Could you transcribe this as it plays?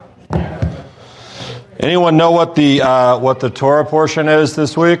Anyone know what the Torah portion is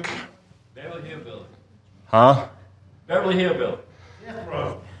this week? Beverly Hillbilly. Huh? Beverly Hillbilly.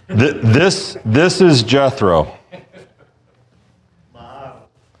 Jethro. This is Jethro.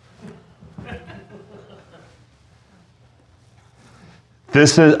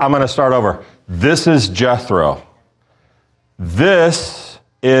 I'm going to start over. This is Jethro. This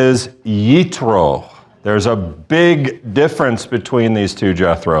is Yitro. There's a big difference between these two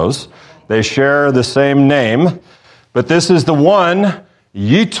Jethros. They share the same name, but this is the one,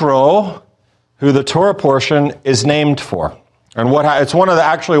 Yitro, who the Torah portion is named for. And it's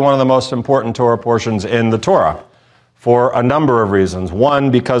actually one of the most important Torah portions in the Torah for a number of reasons.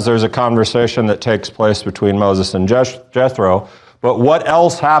 One, because there's a conversation that takes place between Moses and Jethro. But what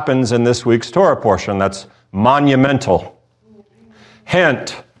else happens in this week's Torah portion that's monumental?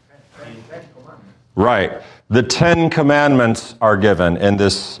 Hint. Right. The 10 Commandments are given in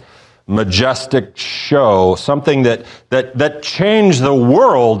this majestic show, something that changed the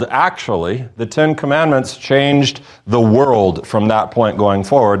world, actually. The 10 Commandments changed the world from that point going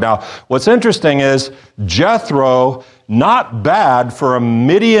forward. Now, what's interesting is Jethro, not bad for a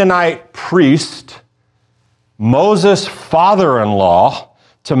Midianite priest, Moses' father-in-law,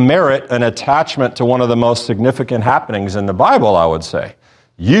 to merit an attachment to one of the most significant happenings in the Bible, I would say.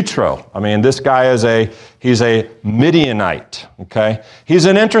 Yitro. I mean, this guy he's a Midianite, okay? He's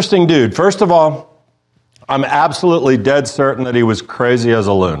an interesting dude. First of all, I'm absolutely dead certain that he was crazy as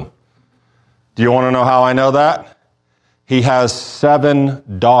a loon. Do you want to know how I know that? He has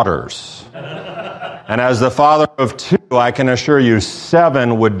 7 daughters. And as the father of 2, I can assure you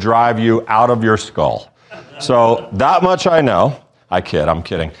 7 would drive you out of your skull. So that much I know. I'm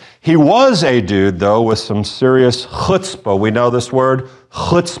kidding. He was a dude, though, with some serious chutzpah. We know this word,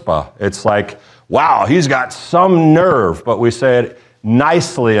 chutzpah. It's like, wow, he's got some nerve, but we say it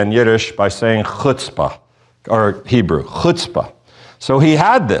nicely in Yiddish by saying chutzpah, or Hebrew, chutzpah. So he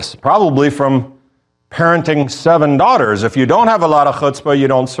had this, probably from parenting 7 daughters. If you don't have a lot of chutzpah, you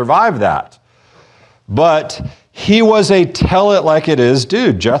don't survive that. But he was a tell-it-like-it-is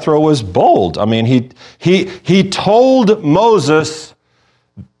dude. Jethro was bold. I mean, he told Moses,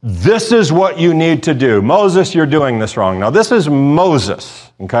 this is what you need to do. Moses, you're doing this wrong. Now, this is Moses,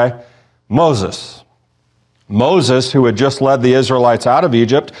 okay? Moses, who had just led the Israelites out of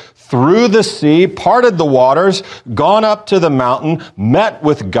Egypt, through the sea, parted the waters, gone up to the mountain, met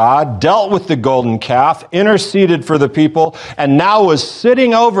with God, dealt with the golden calf, interceded for the people, and now was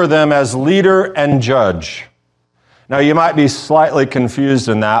sitting over them as leader and judge. Now, you might be slightly confused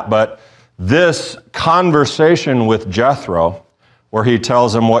in that, but this conversation with Jethro, where he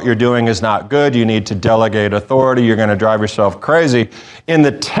tells him what you're doing is not good, you need to delegate authority, you're going to drive yourself crazy. In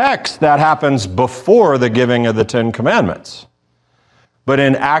the text, that happens before the giving of the 10 Commandments. But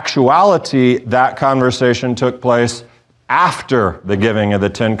in actuality, that conversation took place after the giving of the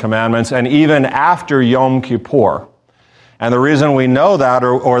 10 Commandments and even after Yom Kippur. And the reason we know that,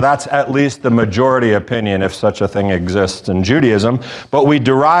 or that's at least the majority opinion, if such a thing exists in Judaism, but we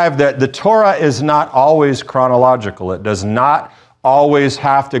derive that the Torah is not always chronological. It does not always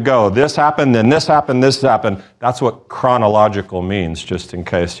have to go, this happened, then this happened, this happened. That's what chronological means, just in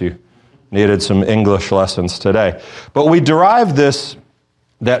case you needed some English lessons today. But we derive this,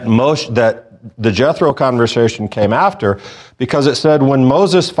 that the Jethro conversation came after, because it said when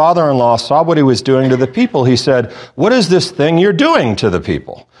Moses' father-in-law saw what he was doing to the people, he said, what is this thing you're doing to the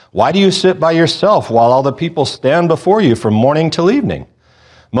people? Why do you sit by yourself while all the people stand before you from morning till evening?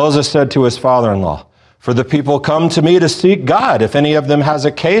 Moses said to his father-in-law, for the people come to me to seek God. If any of them has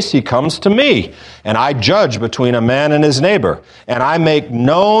a case, he comes to me, and I judge between a man and his neighbor, and I make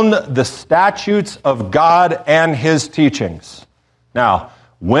known the statutes of God and his teachings. Now,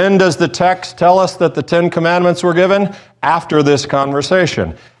 when does the text tell us that the 10 Commandments were given? After this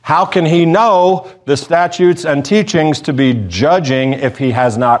conversation. How can he know the statutes and teachings to be judging if he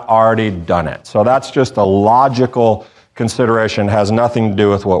has not already done it? So that's just a logical consideration. It has nothing to do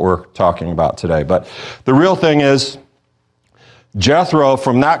with what we're talking about today. But the real thing is, Jethro,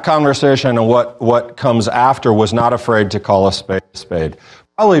 from that conversation and what comes after, was not afraid to call a spade a spade.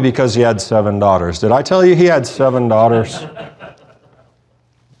 Probably because he had 7 daughters. Did I tell you he had 7 daughters?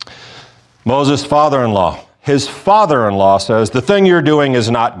 Moses' father-in-law. His father-in-law says, the thing you're doing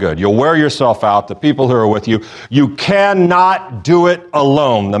is not good. You'll wear yourself out. The people who are with you, you cannot do it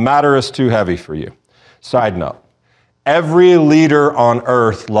alone. The matter is too heavy for you. Side note, every leader on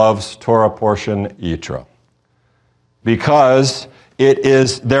earth loves Torah portion Yitro. Because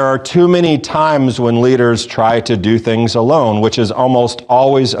there are too many times when leaders try to do things alone, which is almost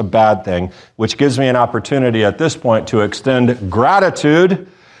always a bad thing, which gives me an opportunity at this point to extend gratitude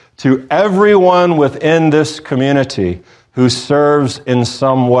to everyone within this community who serves in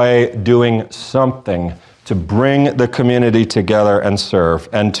some way, doing something to bring the community together and serve,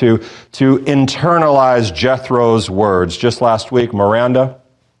 and to internalize Jethro's words. Just last week, Miranda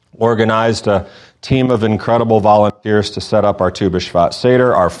organized a team of incredible volunteers to set up our Tu B'Shvat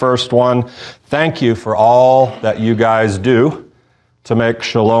Seder, our first one. Thank you for all that you guys do to make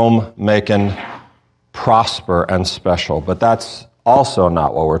Shalom Macon prosper and special. But that's also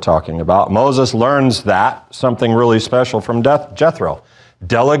not what we're talking about. Moses learns that, something really special from Jethro.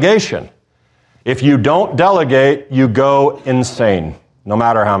 Delegation. If you don't delegate, you go insane, no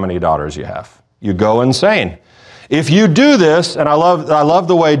matter how many daughters you have. You go insane. If you do this, and I love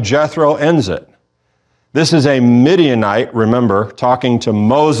the way Jethro ends it. This is a Midianite, remember, talking to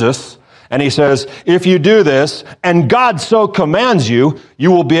Moses, and he says, if you do this, and God so commands you,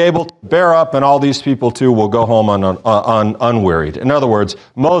 you will be able to bear up, and all these people too will go home unwearied. In other words,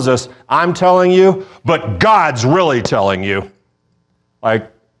 Moses, I'm telling you, but God's really telling you.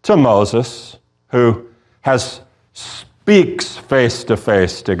 Like to Moses, who speaks face to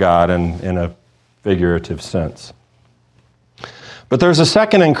face to God in a figurative sense. But there's a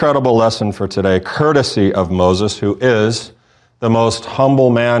second incredible lesson for today, courtesy of Moses, who is the most humble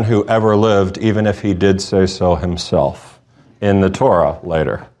man who ever lived, even if he did say so himself in the Torah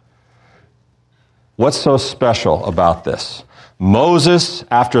later. What's so special about this? Moses,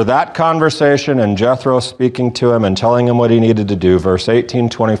 after that conversation and Jethro speaking to him and telling him what he needed to do, verse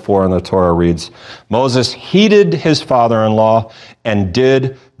 18:24 in the Torah reads, Moses heeded his father-in-law and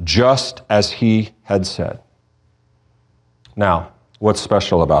did just as he had said. Now, what's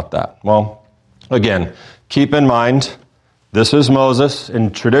special about that? Well, again, keep in mind, this is Moses.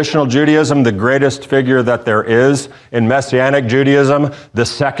 In traditional Judaism, the greatest figure that there is. In Messianic Judaism, the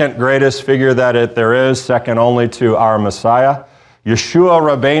second greatest figure that there is, second only to our Messiah. Yeshua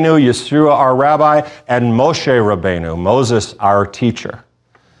Rabbeinu, Yeshua our Rabbi, and Moshe Rabbeinu, Moses our teacher.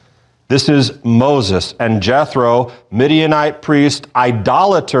 This is Moses and Jethro, Midianite priest,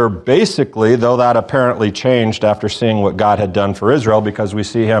 idolater basically, though that apparently changed after seeing what God had done for Israel, because we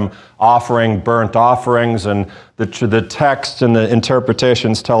see him offering burnt offerings, and the texts and the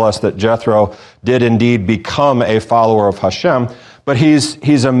interpretations tell us that Jethro did indeed become a follower of Hashem. But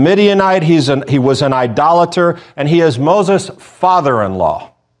he's a Midianite, he was an idolater, and he is Moses' father-in-law.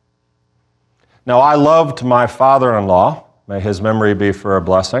 Now, I loved my father-in-law, may his memory be for a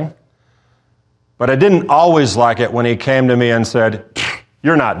blessing, but I didn't always like it when he came to me and said,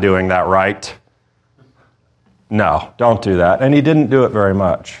 you're not doing that right. No, don't do that. And he didn't do it very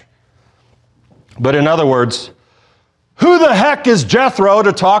much. But in other words, who the heck is Jethro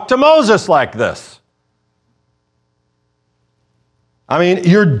to talk to Moses like this? I mean,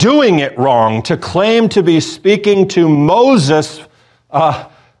 you're doing it wrong to claim to be speaking to Moses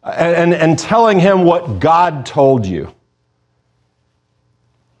and telling him what God told you.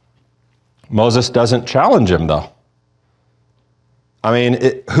 Moses doesn't challenge him, though. I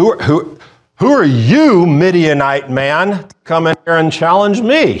mean, who are you, Midianite man, to come in here and challenge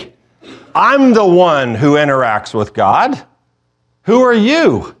me? I'm the one who interacts with God. Who are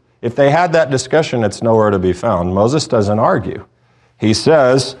you? If they had that discussion, it's nowhere to be found. Moses doesn't argue. He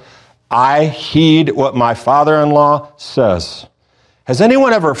says, I heed what my father-in-law says. Has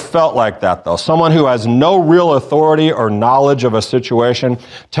anyone ever felt like that, though? Someone who has no real authority or knowledge of a situation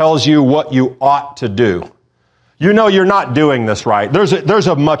tells you what you ought to do. You know you're not doing this right. There's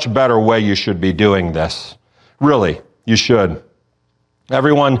a much better way you should be doing this. Really, you should.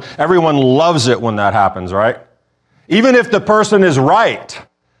 Everyone loves it when that happens, right? Even if the person is right,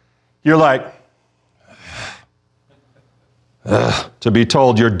 you're like, to be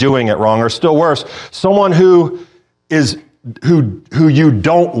told you're doing it wrong, or still worse, someone who you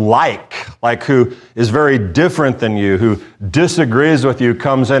don't like who is very different than you, who disagrees with you,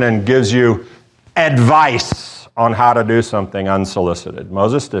 comes in and gives you advice on how to do something unsolicited.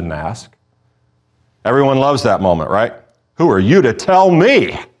 Moses didn't ask. Everyone loves that moment, right? Who are you to tell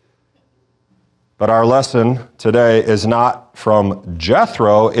me? But our lesson today is not from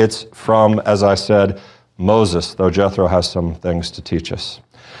Jethro, it's from, as I said, Moses, though Jethro has some things to teach us.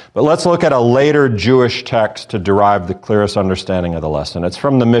 But let's look at a later Jewish text to derive the clearest understanding of the lesson. It's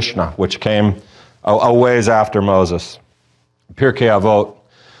from the Mishnah, which came a ways after Moses. Pirkei Avot,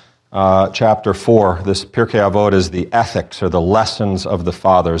 chapter 4. This Pirkei Avot is the ethics or the lessons of the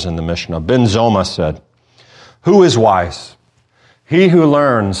fathers in the Mishnah. Ben Zoma said, who is wise? He who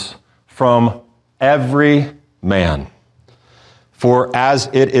learns from every man. For as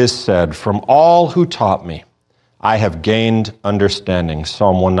it is said, from all who taught me, I have gained understanding.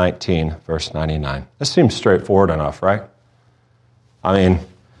 Psalm 119, verse 99. This seems straightforward enough, right? I mean,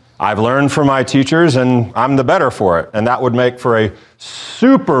 I've learned from my teachers, and I'm the better for it. And that would make for a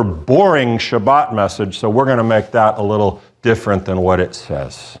super boring Shabbat message, so we're going to make that a little different than what it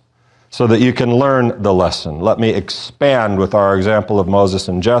says, so that you can learn the lesson. Let me expand with our example of Moses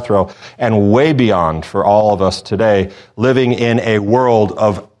and Jethro, and way beyond for all of us today, living in a world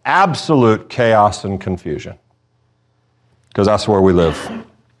of absolute chaos and confusion, because that's where we live.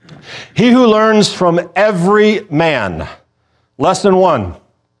 He who learns from every man. Lesson 1.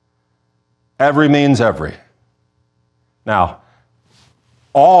 Every means every. Now,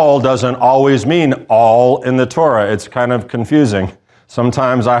 all doesn't always mean all in the Torah. It's kind of confusing.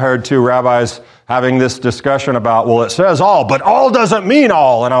 Sometimes I heard two rabbis having this discussion about, well, it says all, but all doesn't mean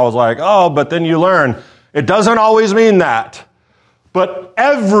all. And I was like, oh, but then you learn, it doesn't always mean that. But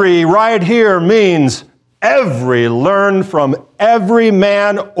every right here means every. Learn from every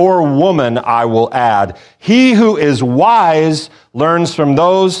man or woman, I will add. He who is wise learns from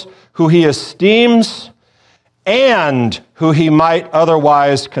those who he esteems and who he might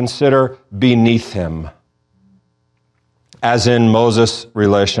otherwise consider beneath him, as in Moses'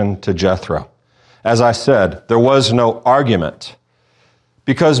 relation to Jethro. As I said, there was no argument,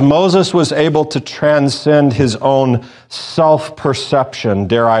 because Moses was able to transcend his own self-perception,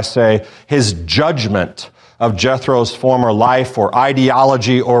 dare I say, his judgment of Jethro's former life or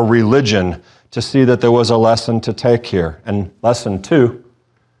ideology or religion, to see that there was a lesson to take here. And lesson 2,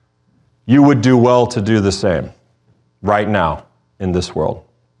 you would do well to do the same right now in this world.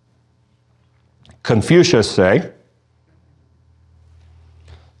 Confucius say,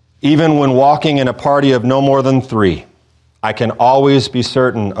 even when walking in a party of no more than 3, I can always be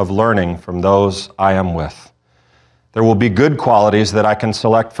certain of learning from those I am with. There will be good qualities that I can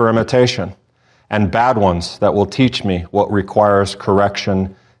select for imitation, and bad ones that will teach me what requires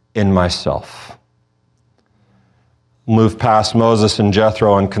correction in myself. Move past Moses and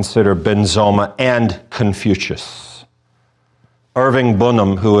Jethro and consider Ben Zoma and Confucius. Irving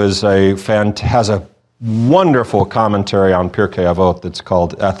Bunham, who is has a wonderful commentary on Pirkei Avot that's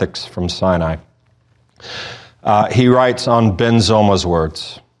called Ethics from Sinai. He writes on Ben Zoma's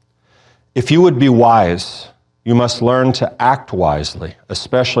words, if you would be wise, you must learn to act wisely,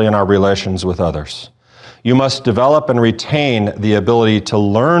 especially in our relations with others. You must develop and retain the ability to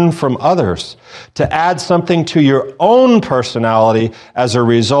learn from others, to add something to your own personality as a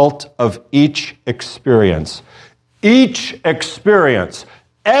result of each experience. Each experience,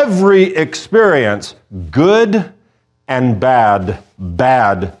 every experience, good and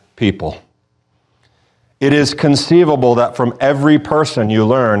bad people. It is conceivable that from every person you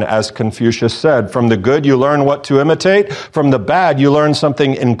learn, as Confucius said, from the good you learn what to imitate, from the bad you learn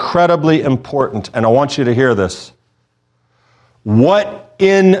something incredibly important. And I want you to hear this. What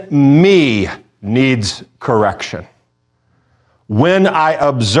in me needs correction? When I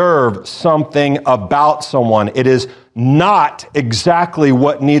observe something about someone, it is not exactly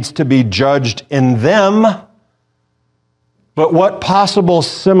what needs to be judged in them, but what possible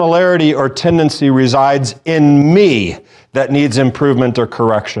similarity or tendency resides in me that needs improvement or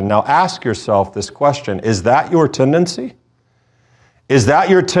correction. Now ask yourself this question, is that your tendency? Is that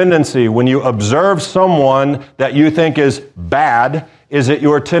your tendency when you observe someone that you think is bad? Is it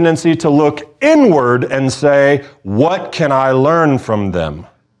your tendency to look inward and say, what can I learn from them?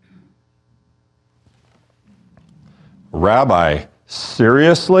 Rabbi,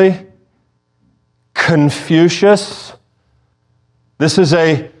 seriously? Confucius? This is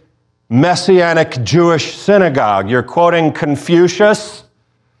a Messianic Jewish synagogue. You're quoting Confucius?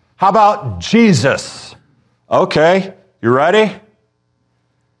 How about Jesus? Okay, you ready?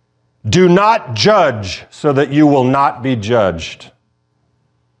 Do not judge so that you will not be judged.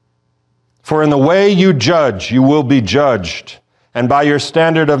 For in the way you judge, you will be judged. And by your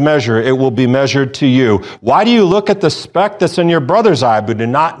standard of measure, it will be measured to you. Why do you look at the speck that's in your brother's eye, but do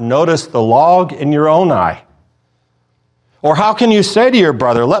not notice the log in your own eye? Or how can you say to your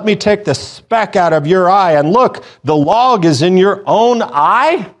brother, let me take the speck out of your eye, and look, the log is in your own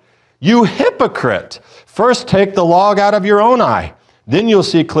eye? You hypocrite! First take the log out of your own eye. Then you'll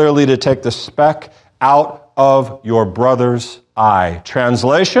see clearly to take the speck out of your brother's eye.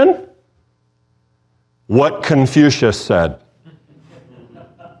 Translation? What Confucius said.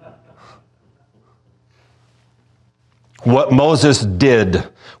 What Moses did,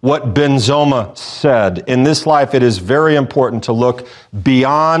 what Ben Zoma said. In this life, it is very important to look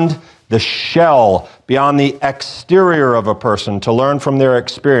beyond the shell, beyond the exterior of a person, to learn from their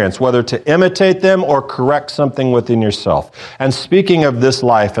experience, whether to imitate them or correct something within yourself. And speaking of this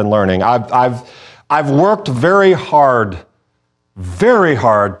life and learning, I've worked very hard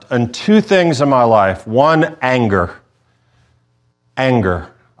on 2 things in my life. One, anger. Anger.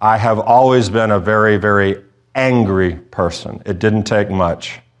 I have always been a very, very angry person. It didn't take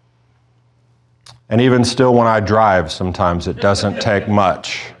much. And even still when I drive, sometimes it doesn't take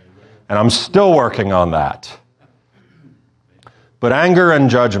much. And I'm still working on that. But anger and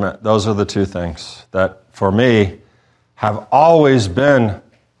judgment, those are the two things that, for me, have always been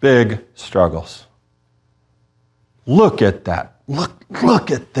big struggles. Look at that.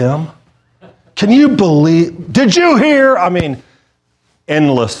 Look at them. Can you believe? Did you hear? I mean,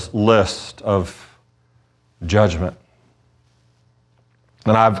 endless list of judgment.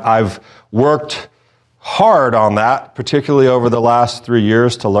 And I've worked hard on that, particularly over the last 3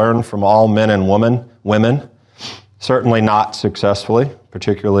 years, to learn from all men and women. Certainly not successfully,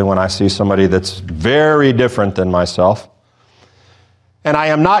 particularly when I see somebody that's very different than myself. And I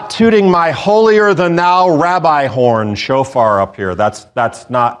am not tooting my holier-than-thou rabbi horn shofar up here. That's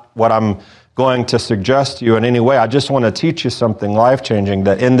not what I'm going to suggest to you in any way. I just want to teach you something life-changing,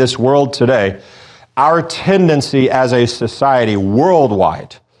 that in this world today, our tendency as a society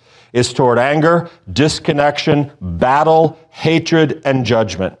worldwide is toward anger, disconnection, battle, hatred, and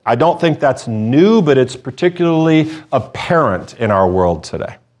judgment. I don't think that's new, but it's particularly apparent in our world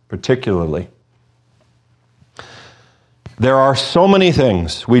today, particularly. There are so many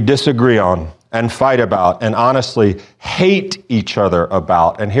things we disagree on and fight about and honestly hate each other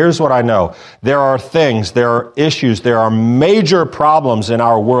about. And here's what I know. There are things, there are issues, there are major problems in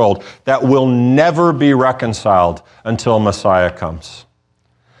our world that will never be reconciled until Messiah comes.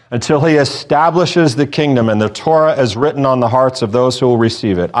 Until he establishes the kingdom and the Torah is written on the hearts of those who will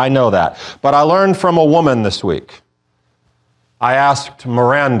receive it. I know that. But I learned from a woman this week. I asked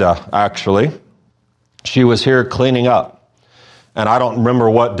Miranda, actually. She was here cleaning up. And I don't remember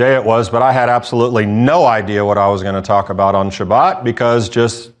what day it was, but I had absolutely no idea what I was going to talk about on Shabbat, because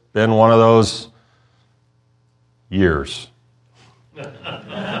just been one of those years. And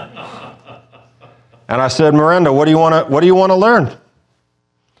I said, Miranda, what do you want to learn?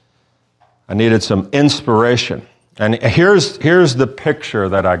 I needed some inspiration. And here's the picture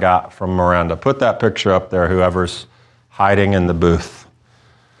that I got from Miranda. Put that picture up there, whoever's hiding in the booth.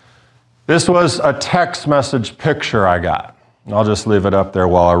 This was a text message picture I got. I'll just leave it up there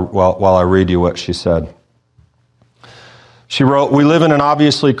while I read you what she said. She wrote, "We live in an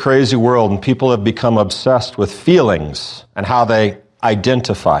obviously crazy world, and people have become obsessed with feelings and how they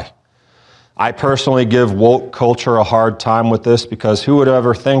identify. I personally give woke culture a hard time with this, because who would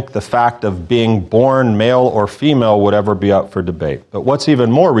ever think the fact of being born male or female would ever be up for debate? But what's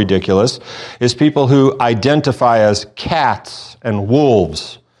even more ridiculous is people who identify as cats and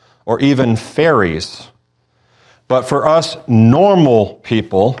wolves or even fairies. But for us normal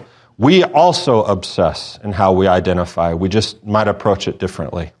people, we also obsess in how we identify. We just might approach it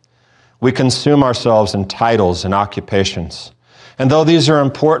differently. We consume ourselves in titles and occupations. And though these are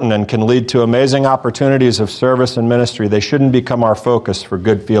important and can lead to amazing opportunities of service and ministry, they shouldn't become our focus for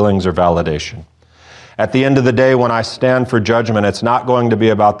good feelings or validation. At the end of the day, when I stand for judgment, it's not going to be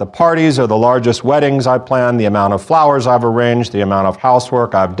about the parties or the largest weddings I plan, the amount of flowers I've arranged, the amount of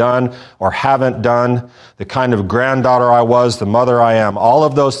housework I've done or haven't done, the kind of granddaughter I was, the mother I am. All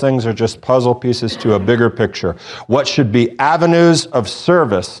of those things are just puzzle pieces to a bigger picture. What should be avenues of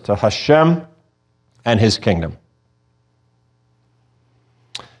service to Hashem and His kingdom.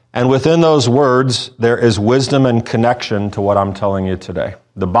 And within those words, there is wisdom and connection to what I'm telling you today.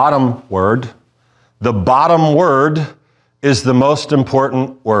 The bottom word is the most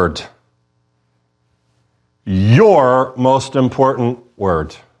important word. Your most important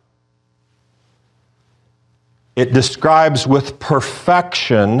word. It describes with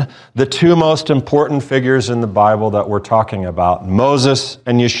perfection the two most important figures in the Bible that we're talking about, Moses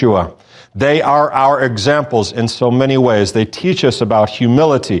and Yeshua. They are our examples in so many ways. They teach us about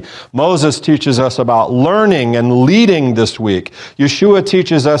humility. Moses teaches us about learning and leading this week. Yeshua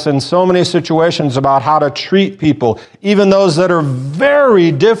teaches us in so many situations about how to treat people, even those that are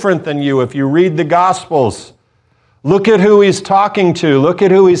very different than you. If you read the Gospels, look at who he's talking to. Look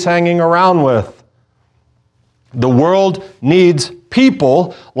at who he's hanging around with. The world needs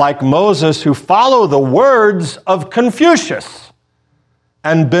people like Moses who follow the words of Confucius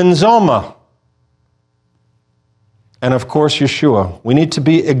and Benzoma, and of course Yeshua. We need to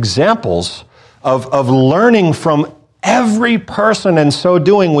be examples of learning from every person. In so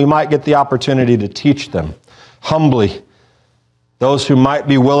doing, we might get the opportunity to teach them humbly. Those who might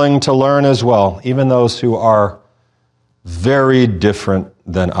be willing to learn as well, even those who are very different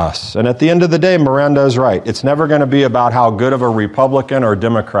than us. And at the end of the day, Miranda is right. It's never going to be about how good of a Republican or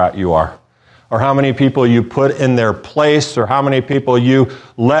Democrat you are, or how many people you put in their place, or how many people you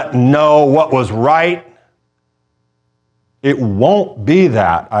let know what was right. It won't be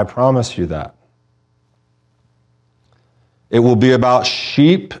that, I promise you that. It will be about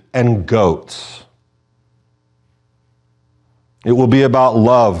sheep and goats. It will be about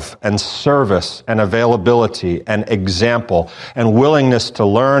love and service and availability and example and willingness to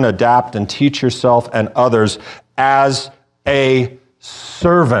learn, adapt, and teach yourself and others as a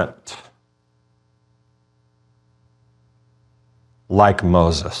servant, like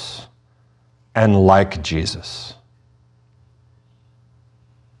Moses and like Jesus.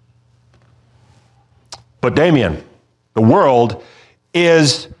 But Damien, the world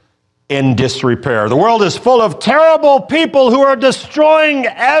is in disrepair. The world is full of terrible people who are destroying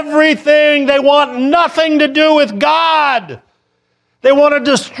everything. They want nothing to do with God. They want to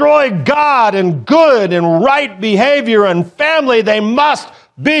destroy God and good and right behavior and family. They must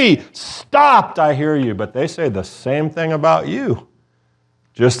be stopped. I hear you, but they say the same thing about you,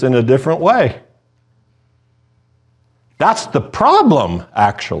 just in a different way. That's the problem,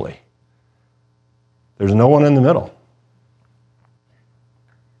 actually. There's no one in the middle.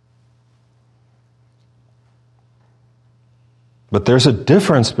 But there's a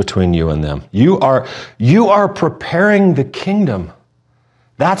difference between you and them. You are preparing the kingdom.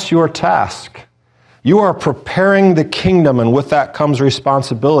 That's your task. You are preparing the kingdom, and with that comes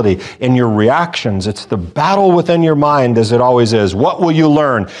responsibility in your reactions. It's the battle within your mind, as it always is. What will you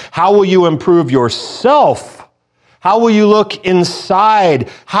learn? How will you improve yourself? How will you look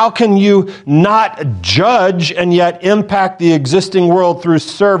inside? How can you not judge and yet impact the existing world through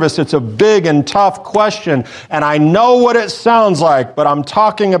service? It's a big and tough question, and I know what it sounds like, but I'm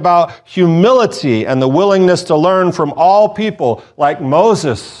talking about humility and the willingness to learn from all people, like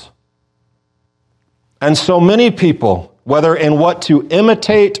Moses. And so many people, whether in what to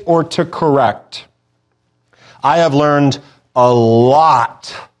imitate or to correct. I have learned a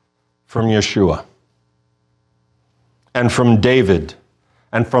lot from Yeshua, and from David,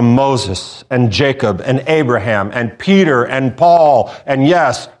 and from Moses, and Jacob, and Abraham, and Peter, and Paul, and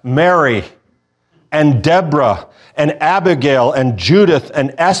yes, Mary, and Deborah, and Abigail, and Judith,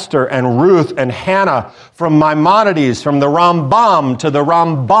 and Esther, and Ruth, and Hannah, from Maimonides, from the Rambam, to the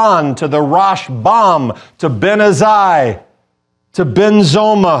Ramban, to the Rashbam, to Ben Azai, to Ben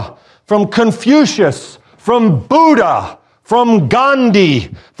Zoma, from Confucius, from Buddha, from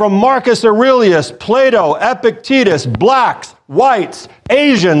Gandhi, from Marcus Aurelius, Plato, Epictetus, blacks, whites,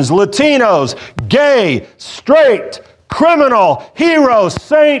 Asians, Latinos, gay, straight, criminal, hero,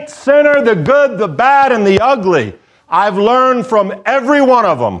 saint, sinner, the good, the bad, and the ugly. I've learned from every one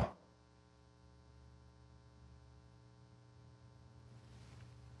of them.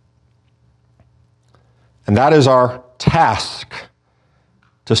 And that is our task.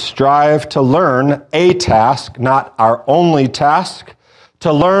 To strive to learn a task, not our only task,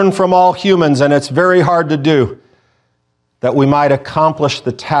 to learn from all humans, and it's very hard to do, that we might accomplish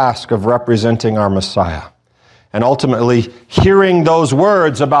the task of representing our Messiah. And ultimately, hearing those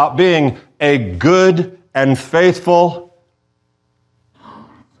words about being a good and faithful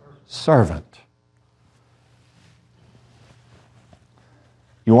servant.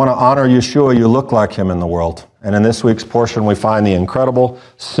 You want to honor Yeshua, you look like him in the world. And in this week's portion, we find the incredible,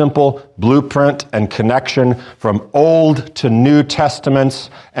 simple blueprint and connection from Old to New Testaments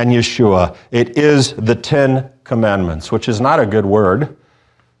and Yeshua. It is the 10 Commandments, which is not a good word.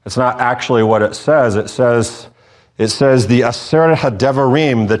 It's not actually what it says. It says the Aser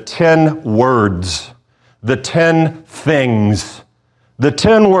HaDevarim, the 10 words, the 10 things, the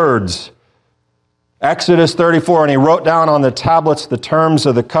 10 words. Exodus 34, and he wrote down on the tablets the terms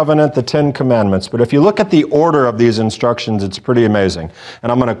of the covenant, the 10 commandments. But if you look at the order of these instructions, it's pretty amazing.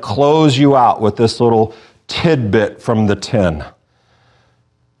 And I'm going to close you out with this little tidbit from the 10.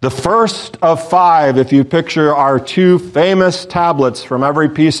 The first of 5, if you picture our 2 famous tablets from every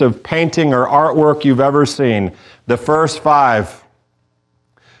piece of painting or artwork you've ever seen, the first 5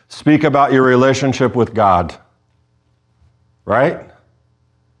 speak about your relationship with God. Right?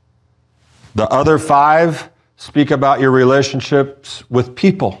 The other 5 speak about your relationships with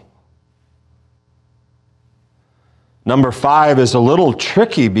people. Number 5 is a little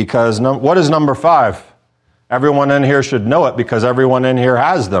tricky because what is number 5? Everyone in here should know it because everyone in here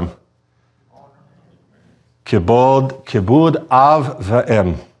has them. Kibud av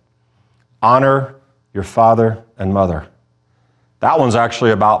v'em. Honor your father and mother. That one's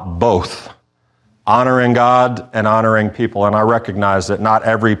actually about both. Honoring God and honoring people. And I recognize that not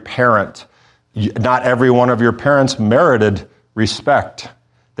every one of your parents merited respect.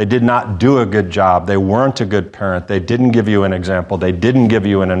 They did not do a good job. They weren't a good parent. They didn't give you an example. They didn't give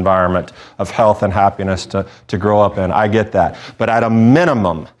you an environment of health and happiness to grow up in. I get that. But at a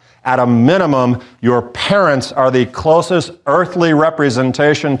minimum, At a minimum, your parents are the closest earthly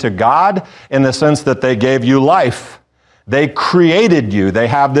representation to God in the sense that they gave you life. They created you. They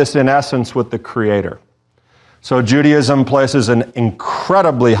have this in essence with the Creator. So Judaism places an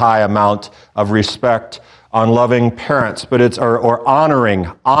incredibly high amount of respect on loving parents, but it's or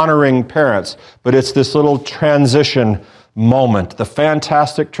honoring parents, but it's this little transition moment, the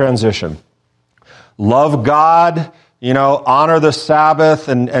fantastic transition. Love God, honor the Sabbath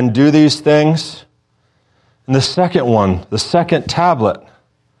and do these things. And the second one, the second tablet,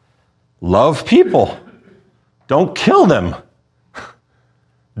 love people. Don't kill them.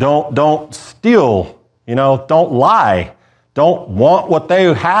 Don't steal. Don't lie. Don't want what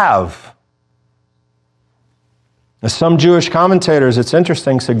they have. Now, some Jewish commentators, it's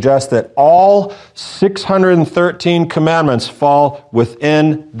interesting, suggest that all 613 commandments fall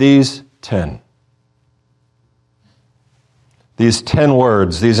within these 10. These 10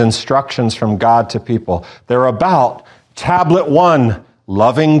 words, these instructions from God to people. They're about tablet 1,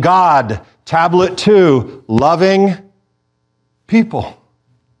 loving God. Tablet 2, loving people.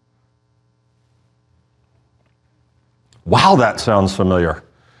 Wow, that sounds familiar.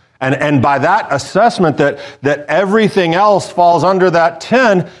 And by that assessment that everything else falls under that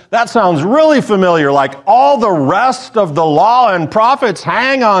 10, that sounds really familiar. Like all the rest of the law and prophets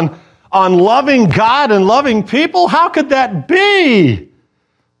hang on loving God and loving people. How could that be?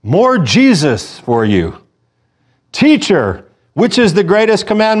 More Jesus for you. Teacher, which is the greatest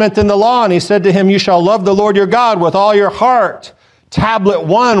commandment in the law? And he said to him, you shall love the Lord your God with all your heart. Tablet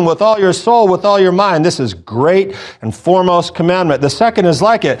 1, with all your soul, with all your mind. This is great and foremost commandment. The second is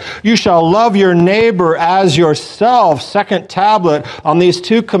like it. You shall love your neighbor as yourself. Second tablet. On these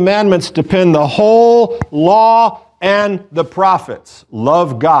 2 commandments depend the whole law and the prophets.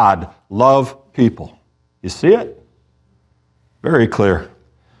 Love God, love people. You see it? Very clear.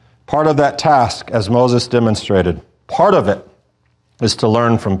 Part of that task, as Moses demonstrated, part of it is to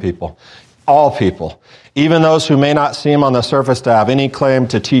learn from people. All people, even those who may not seem on the surface to have any claim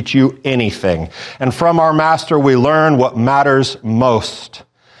to teach you anything. And from our master, we learn what matters most.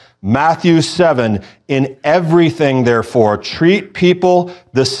 Matthew 7, in everything, therefore, treat people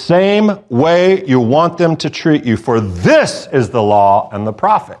the same way you want them to treat you, for this is the law and the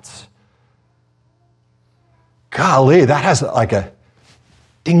prophets. Golly, that has like a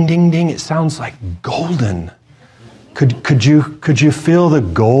ding, ding, ding. It sounds like golden. Could you feel the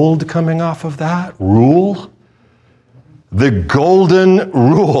gold coming off of that? Rule? The golden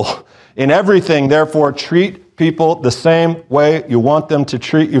rule. In everything, therefore, treat people the same way you want them to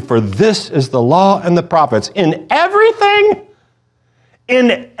treat you, for this is the law and the prophets. In everything,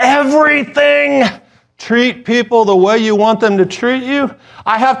 treat people the way you want them to treat you.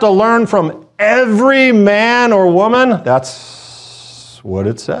 I have to learn from every man or woman. That's what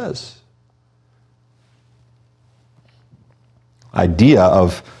it says. Idea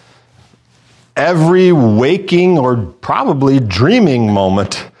of every waking or probably dreaming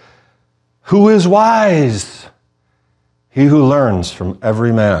moment. Who is wise? He who learns from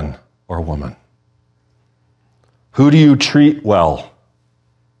every man or woman. Who do you treat well?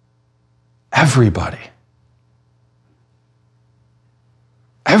 Everybody.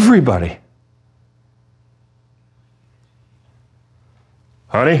 Everybody.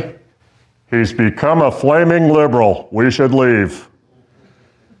 Honey, he's become a flaming liberal. We should leave.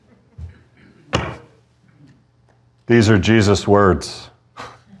 These are Jesus' words.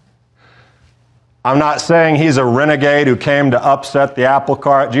 I'm not saying he's a renegade who came to upset the apple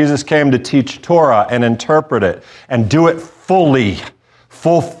cart. Jesus came to teach Torah and interpret it and do it fully.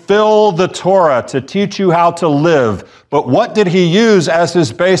 Fulfill the Torah to teach you how to live. But what did he use as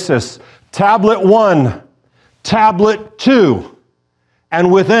his basis? Tablet 1, Tablet 2,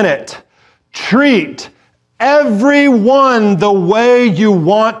 and within it, treat everyone the way you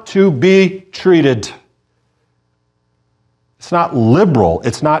want to be treated. It's not liberal.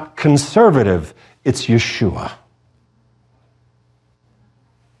 It's not conservative. It's Yeshua.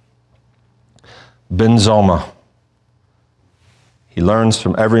 Ben Zoma. He learns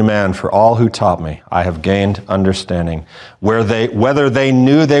from every man, for all who taught me, I have gained understanding. Whether they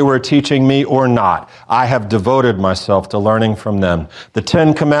knew they were teaching me or not, I have devoted myself to learning from them. The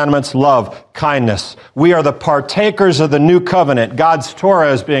 10 Commandments, love, kindness. We are the partakers of the new covenant. God's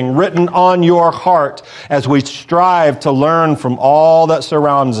Torah is being written on your heart as we strive to learn from all that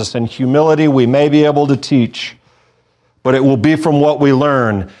surrounds us. In humility, we may be able to teach, but it will be from what we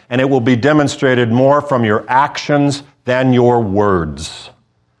learn, and it will be demonstrated more from your actions than your words.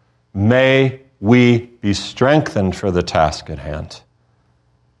 May we be strengthened for the task at hand.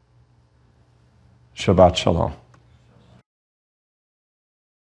 Shabbat Shalom.